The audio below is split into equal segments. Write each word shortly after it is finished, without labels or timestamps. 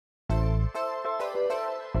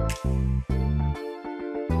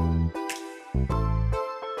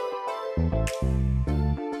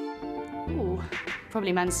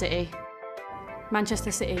Probably Man City.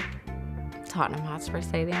 Manchester City. Tottenham Hotspur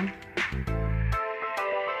Stadium.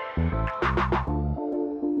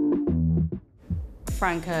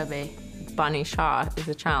 Frank Kirby. Bunny Shaw is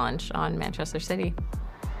a challenge on Manchester City.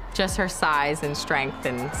 Just her size and strength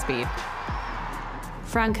and speed.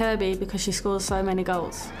 Frank Kirby, because she scores so many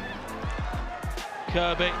goals.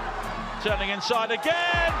 Kirby turning inside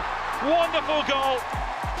again. Wonderful goal.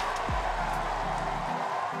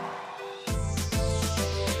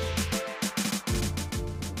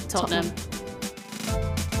 Tottenham.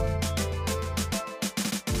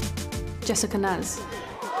 Jessica Naz.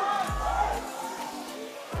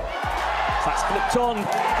 That's flipped on,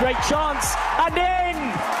 great chance, and in!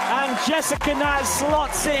 And Jessica Naz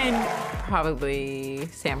slots in. Probably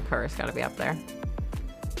Sam Kerr's got to be up there.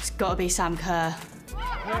 It's got to be Sam Kerr.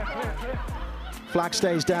 Flag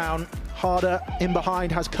stays down. Harder in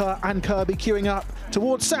behind has Kerr and Kirby queuing up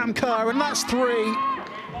towards Sam Kerr, and that's 3.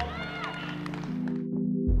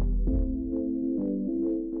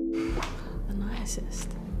 The nicest.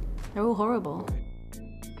 They're all horrible.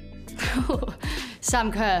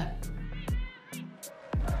 Sam Kerr.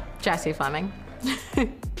 Jessie Fleming.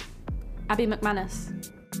 Abby McManus.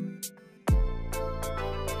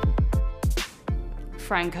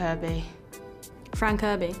 Frank Kirby. Frank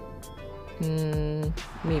Kirby.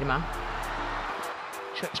 Miedema.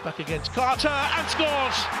 Checks back against Carter and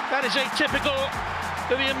scores. That is atypical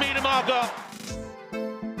Vivian Miedema goal.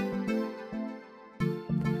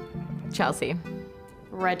 Chelsea.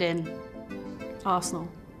 Reading. Arsenal.